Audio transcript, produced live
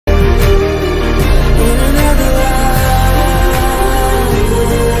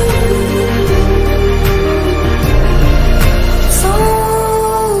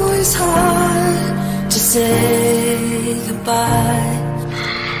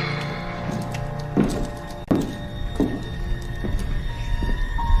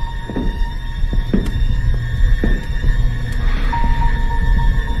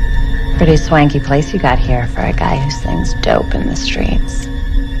Pretty swanky place you got here for a guy who slings dope in the streets.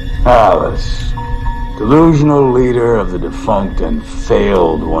 Alice, delusional leader of the defunct and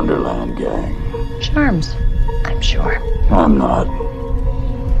failed Wonderland gang. Charms, I'm sure. I'm not.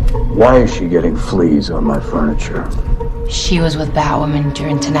 Why is she getting fleas on my furniture? She was with Batwoman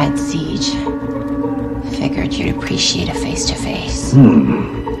during tonight's siege. Figured you'd appreciate a face-to-face.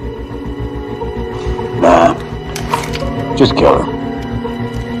 Nah. Just kill her.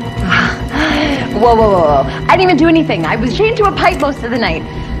 Whoa. I didn't even do anything. I was chained to a pipe most of the night.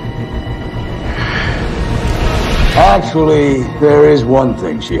 Actually, there is one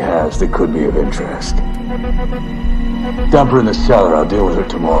thing she has that could be of interest. Dump her in the cellar. I'll deal with her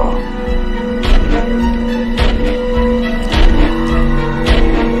tomorrow.